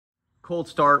cold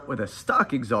start with a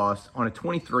stock exhaust on a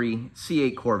 23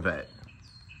 C8 Corvette.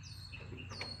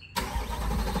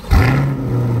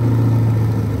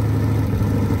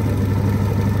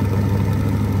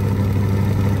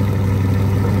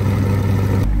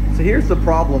 So here's the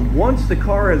problem. Once the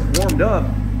car has warmed up,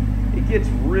 it gets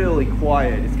really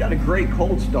quiet. It's got a great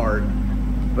cold start,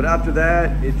 but after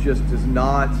that, it just does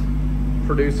not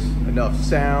produce enough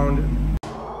sound.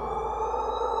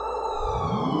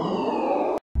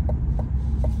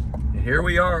 And here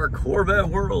we are, Corvette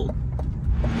World.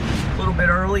 A little bit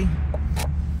early.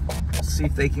 Let's see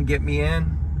if they can get me in.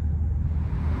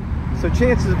 So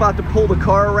Chance is about to pull the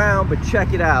car around, but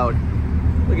check it out.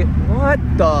 Look at, what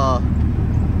the?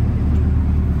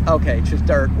 Okay, it's just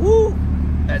dirt. Woo!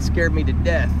 That scared me to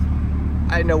death.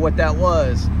 I didn't know what that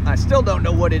was. I still don't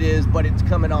know what it is, but it's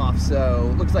coming off,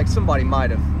 so looks like somebody might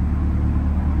have.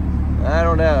 I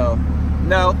don't know.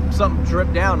 No, something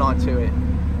dripped down onto it.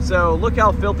 So look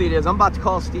how filthy it is. I'm about to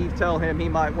call Steve, tell him he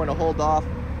might want to hold off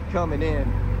coming in,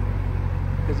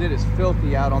 because it is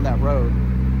filthy out on that road.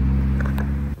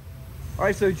 All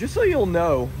right, so just so you'll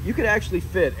know, you could actually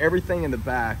fit everything in the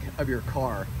back of your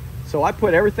car. So I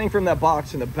put everything from that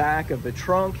box in the back of the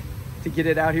trunk to get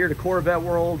it out here to Corvette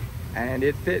World, and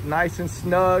it fit nice and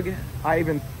snug.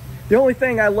 The only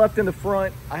thing I left in the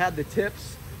front, I had the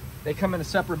tips. They come in a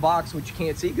separate box, which you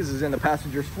can't see because it's in the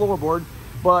passenger's floorboard,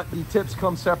 but the tips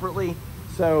come separately.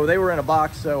 So they were in a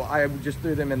box, so I just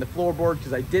threw them in the floorboard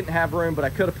because I didn't have room, but I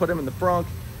could have put them in the front.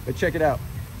 But check it out.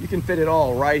 You can fit it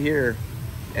all right here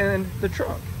in the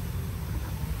trunk.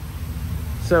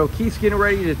 So Keith's getting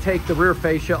ready to take the rear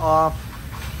fascia off.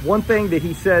 One thing that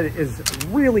he said is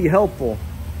really helpful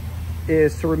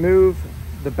is to remove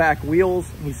the back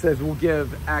wheels. He says we'll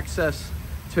give access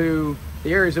to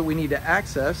the areas that we need to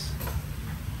access.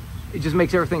 It just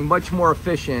makes everything much more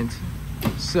efficient.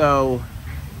 So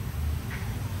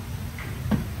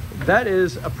that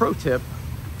is a pro tip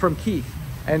from Keith.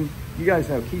 And you guys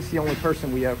know Keith's the only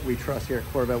person we trust here at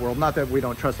Corvette World. Not that we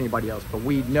don't trust anybody else, but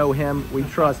we know him, we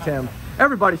trust him.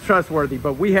 Everybody's trustworthy,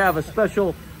 but we have a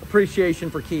special appreciation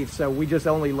for Keith, so we just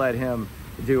only let him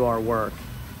do our work.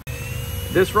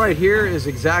 This right here is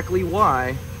exactly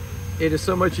why it is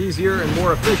so much easier and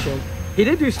more efficient. He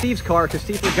did do Steve's car because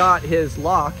Steve forgot his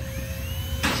lock,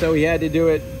 so he had to do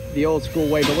it the old school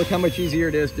way, but look how much easier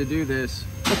it is to do this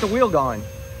with the wheel gone.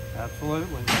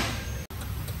 Absolutely.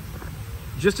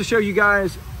 Just to show you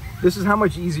guys, this is how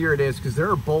much easier it is, because there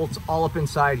are bolts all up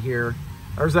inside here.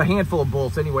 There's a handful of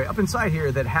bolts anyway up inside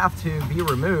here that have to be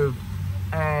removed,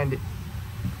 and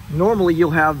normally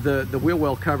you'll have the wheel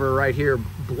well cover right here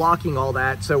blocking all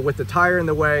that. So with the tire in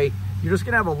the way, you're just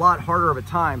gonna have a lot harder of a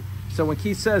time. So when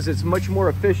Keith says it's much more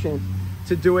efficient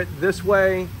to do it this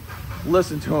way,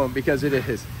 listen to him, because it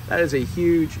is. That is a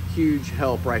huge, huge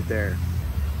help right there.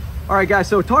 All right, guys,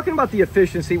 so talking about the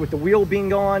efficiency with the wheel being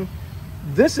gone,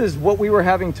 this is what we were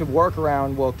having to work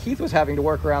around. Well, Keith was having to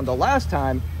work around the last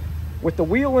time. With the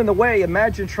wheel in the way,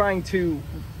 imagine trying to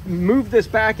move this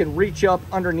back and reach up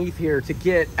underneath here to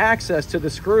get access to the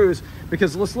screws,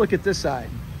 because let's look at this side.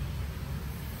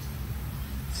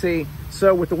 See,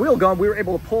 so with the wheel gone, we were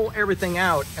able to pull everything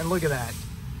out, and look at that.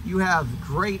 You have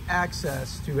great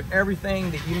access to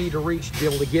everything that you need to reach to be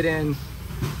able to get in.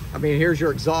 I mean, here's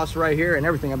your exhaust right here and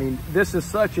everything. I mean, this is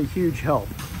such a huge help.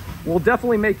 Will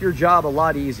definitely make your job a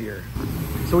lot easier.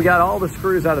 So we got all the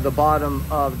screws out of the bottom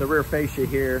of the rear fascia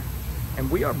here, and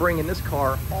we are bringing this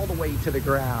car all the way to the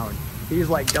ground. He's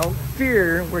like, don't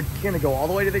fear, we're gonna go all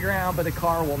the way to the ground, but the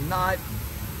car will not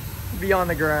be on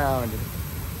the ground.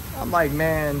 I'm like,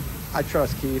 man, I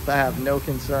trust Keith. I have no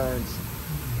concerns,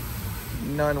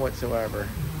 none whatsoever.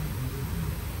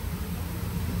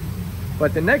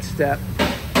 But the next step,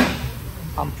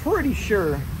 I'm pretty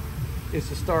sure, is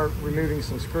to start removing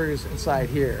some screws inside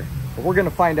here. But we're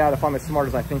gonna find out if I'm as smart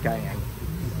as I think I am.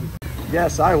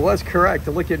 Yes, I was correct.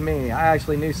 Look at me. I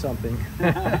actually knew something. So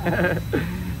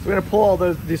we're gonna pull all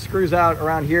these screws out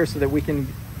around here so that we can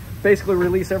basically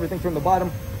release everything from the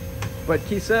bottom. But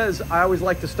Keith says I always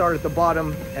like to start at the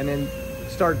bottom and then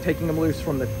start taking them loose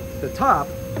from the top.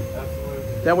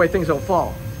 Absolutely. That way things don't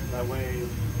fall. That way,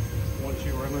 once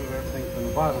you remove everything from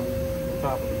the bottom, the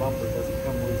top of the bumper doesn't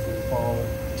come loose and fall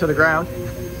to the ground.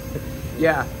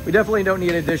 Yeah, we definitely don't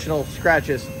need additional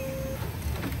scratches.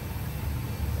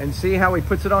 And see how he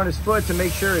puts it on his foot to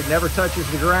make sure it never touches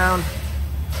the ground.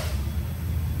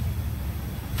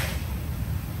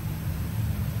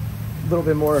 A little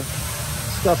bit more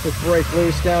stuff to break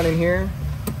loose down in here.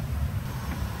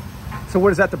 So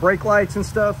what is that, the brake lights and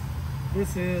stuff?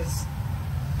 This is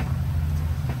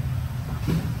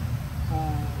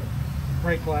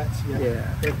brake lights.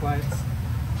 Yeah. Brake lights.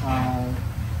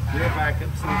 Rear backup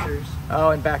sensors. Oh,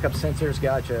 and backup sensors,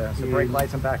 gotcha. So brake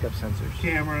lights and backup sensors.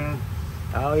 Camera.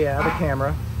 Oh yeah, the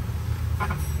camera.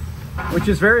 Which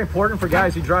is very important for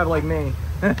guys who drive like me.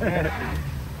 Pick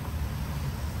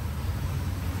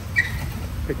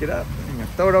it up. I'm gonna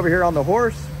throw it over here on the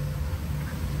horse.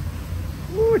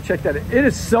 Ooh, check that. It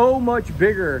is so much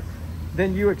bigger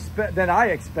than I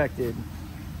expected.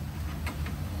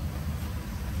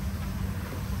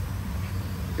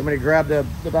 I'm gonna grab the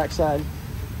back side.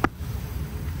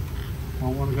 I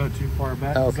don't want to go too far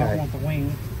back because I don't want the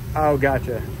wing. Oh,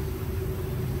 gotcha.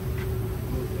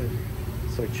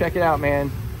 So check it out,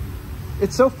 man.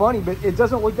 It's so funny, but it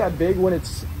doesn't look that big when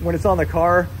it's on the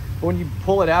car. But when you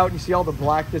pull it out and you see all the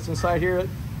black that's inside here, it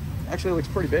actually looks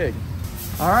pretty big.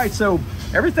 All right, so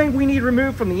everything we need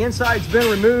removed from the inside's been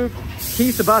removed.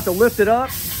 Keith's about to lift it up,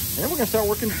 and then we're gonna start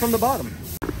working from the bottom.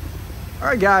 All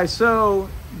right, guys, so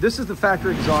this is the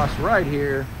factory exhaust right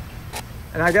here.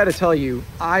 And I gotta tell you,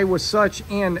 I was such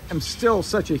and am still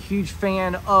such a huge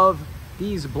fan of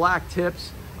these black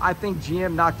tips. I think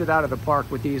GM knocked it out of the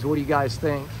park with these. What do you guys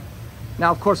think?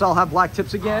 Now, of course, I'll have black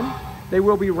tips again. They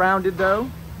will be rounded though,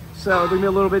 so they're gonna be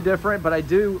a little bit different, but I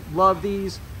do love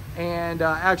these. And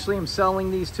actually I'm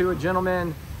selling these to a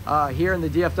gentleman here in the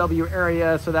DFW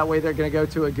area, so that way they're gonna go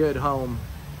to a good home.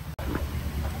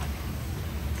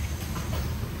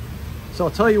 So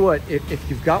I'll tell you what, if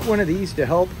you've got one of these to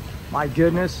help, my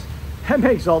goodness, that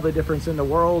makes all the difference in the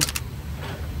world.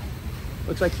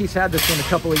 Looks like he's had this one a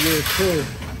couple of years too.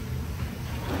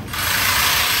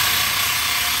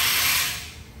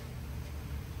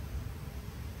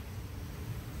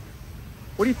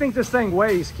 What do you think this thing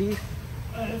weighs, Keith?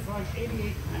 It's like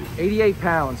 88 pounds. 88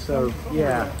 pounds, so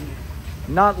yeah,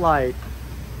 not light.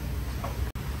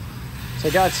 So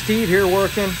I got Steve here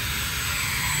working.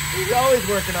 He's always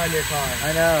working on your car.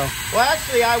 I know. Well,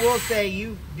 actually, I will say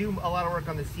you do a lot of work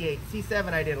on the C8.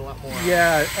 C7, I did a lot more.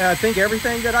 Yeah, I think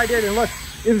everything that I did, and look,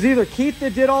 it was either Keith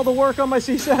that did all the work on my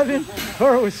C7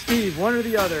 or it was Steve, one or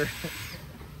the other.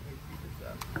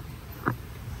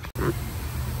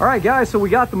 All right, guys, so we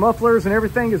got the mufflers and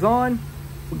everything is on.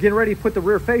 We're getting ready to put the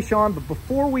rear fascia on, but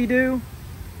before we do,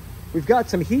 we've got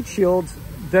some heat shields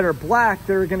that are black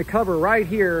that are going to cover right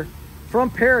here from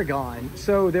Paragon,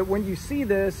 so that when you see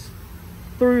this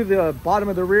through the bottom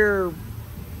of the rear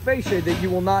fascia, that you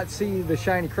will not see the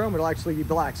shiny chrome. It'll actually be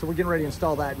black. So we're getting ready to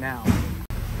install that now.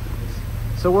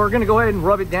 So we're going to go ahead and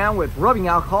rub it down with rubbing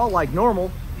alcohol like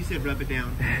normal. You said rub it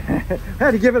down.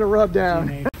 Had to give it a rub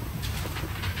down.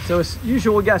 So as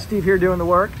usual, we got Steve here doing the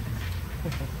work.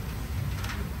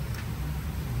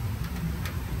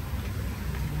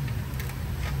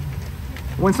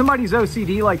 When somebody's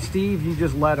OCD like Steve, you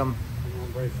just let them.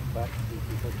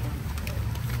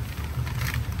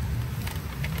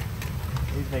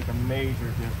 These make a major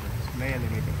difference. Man, they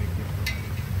make a big difference.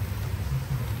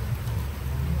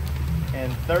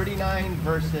 And $39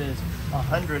 versus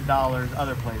 $100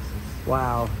 other places.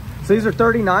 Wow. So these are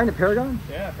 $39 at Paragon?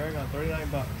 Yeah, Paragon, 39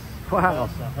 bucks. Wow.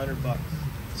 Plus $100.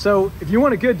 So if you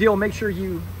want a good deal, make sure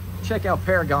you check out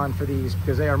Paragon for these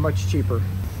because they are much cheaper.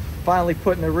 Finally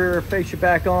putting the rear fascia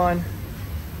back on.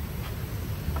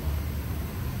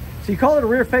 So you call it a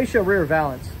rear fascia or rear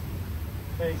valance?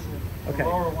 Fascia. Okay. The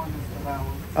lower one is the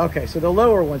valance. Okay, so the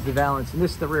lower one's the valance and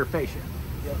this is the rear fascia.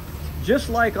 Yep. Just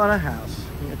like on a house.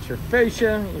 You got your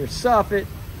fascia, your soffit.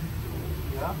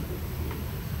 Yeah.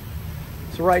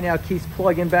 So right now Keith's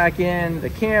plugging back in the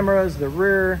cameras, the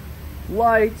rear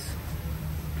lights.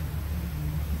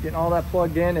 Getting all that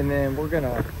plugged in, and then we're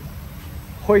gonna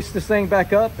hoist this thing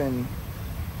back up and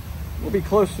we'll be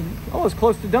close to, almost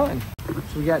close to done.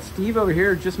 So we got Steve over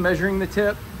here just measuring the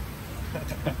tip.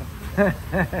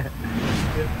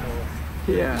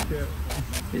 Yeah.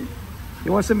 He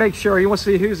wants to make sure, he wants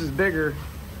to see whose is bigger,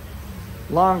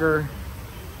 longer.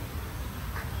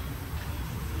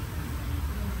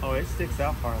 Oh, it sticks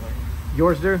out farther.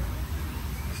 Yours do?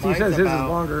 Steve Mine's says his is about-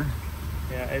 longer.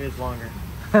 Yeah, it is longer.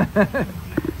 Yeah,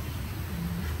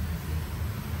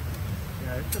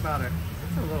 it's about it's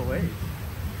a little ways.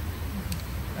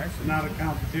 Actually, not a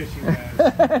competition,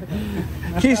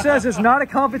 guys. Keith says it's not a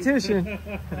competition.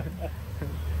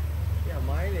 Yeah,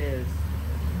 mine is,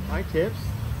 my tips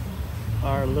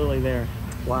are literally there.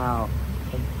 Wow.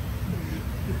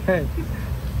 Hey,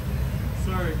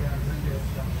 Sorry,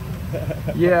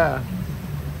 guys. yeah.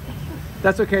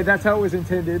 That's okay. That's how it was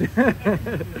intended.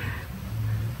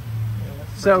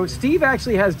 So Steve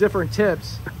actually has different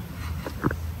tips.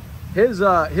 His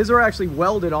are actually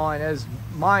welded on, as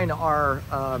mine are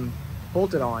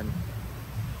bolted on.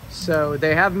 So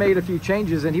they have made a few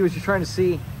changes, and he was just trying to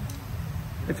see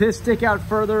if his stick out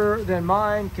further than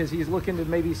mine, because he's looking to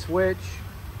maybe switch.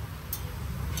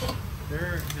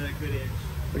 They're a good inch.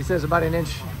 But he says about an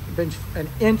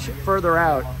inch further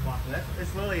out.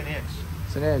 It's literally an inch.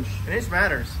 It's an inch. An inch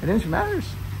matters. An inch matters.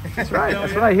 That's right.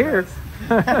 That's what I hear.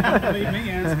 Believe me,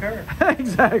 ask her.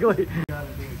 Exactly.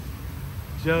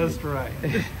 Just right.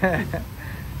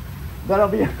 That'll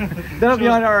be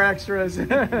on our extras.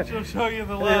 She'll show you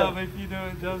the love if you do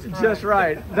it just right. Just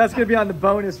right. That's gonna be on the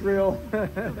bonus reel. There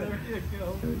you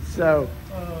go. So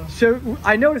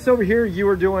I noticed over here you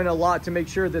were doing a lot to make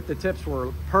sure that the tips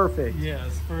were perfect.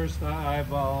 Yes. First,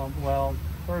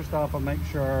 first off, I make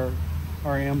sure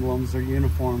our emblems are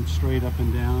uniform, straight up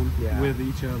and down with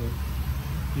each other,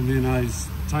 and then I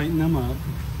tighten them up,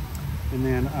 and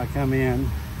then I come in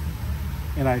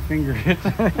and I finger it.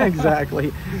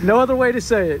 Exactly. No other way to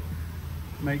say it.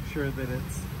 Make sure that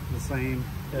it's the same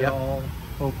at all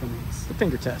openings. The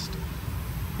finger test.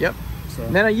 Yep. So,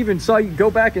 and then I even saw you go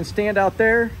back and stand out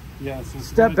there. Yes.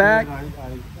 Step back. I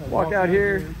walk out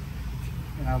here.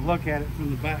 And I look at it from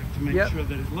the back to make sure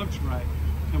that it looks right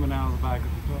coming out of the back of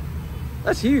the foot.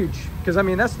 That's huge, because I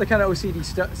mean that's the kind of OCD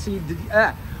stuff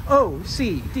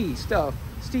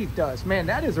Steve does. Man,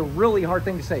 that is a really hard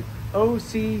thing to say.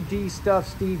 OCD stuff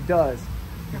Steve does.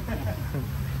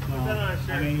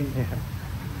 I mean,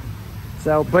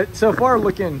 so, but so far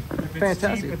looking if it's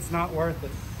fantastic. cheap, it's not worth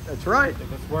it. That's right.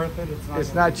 If it's worth it,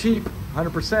 it's not cheap.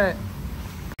 100%.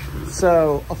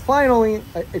 So a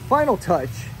final touch.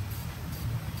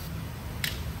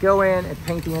 Go in and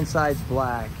paint the insides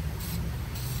black.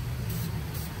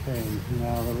 Okay,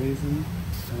 now the reason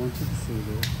I want you to see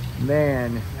this.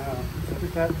 Man.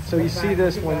 So you see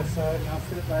this one. Now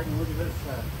sit back and look at this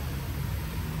side.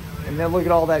 And then look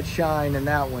at all that shine in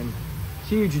that one.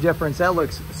 Huge difference. That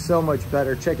looks so much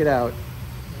better. Check it out.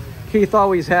 Keith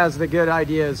always has the good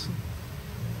ideas.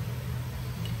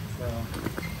 So.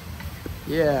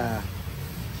 Yeah.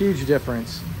 Huge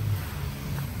difference.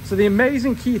 So the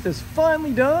amazing Keith is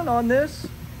finally done on this.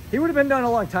 He would have been done a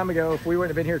long time ago if we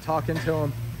wouldn't have been here talking to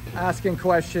him, asking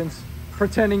questions,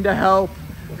 pretending to help,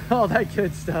 all that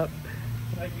good stuff.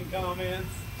 Making comments.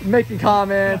 Making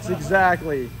comments,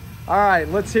 exactly. All right,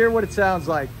 let's hear what it sounds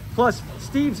like. Plus,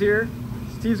 Steve's here.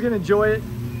 Steve's gonna enjoy it.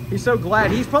 He's so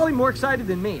glad. He's probably more excited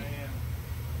than me.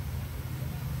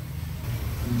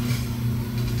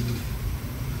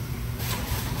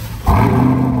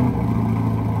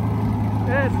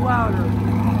 It's louder.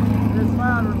 It's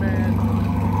louder, man.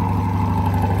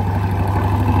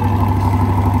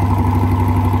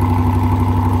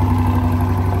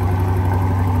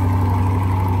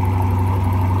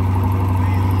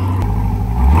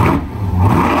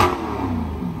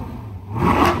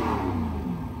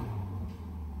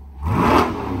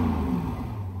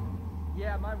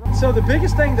 So the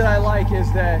biggest thing that I like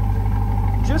is that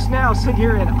just now sitting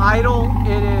here in idle,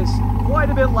 it is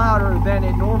quite a bit louder than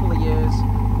it normally is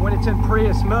when it's in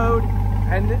Prius mode,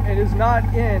 and it is not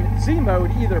in Z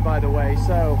mode either, by the way,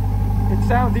 so it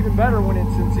sounds even better when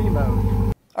it's in Z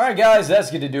mode. Alright guys, that's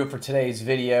going to do it for today's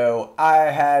video. I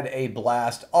had a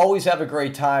blast. Always have a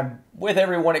great time with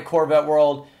everyone at Corvette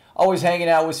World. Always hanging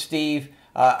out with Steve.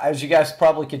 As you guys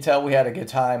probably could tell, we had a good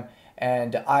time.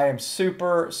 And I am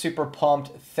super, super pumped.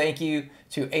 Thank you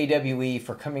to AWE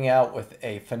for coming out with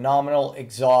a phenomenal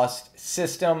exhaust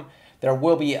system. There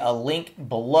will be a link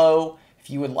below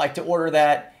if you would like to order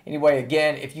that. Anyway,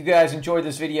 again, if you guys enjoyed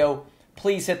this video,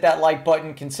 please hit that like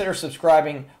button. Consider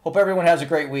subscribing. Hope everyone has a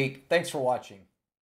great week. Thanks for watching.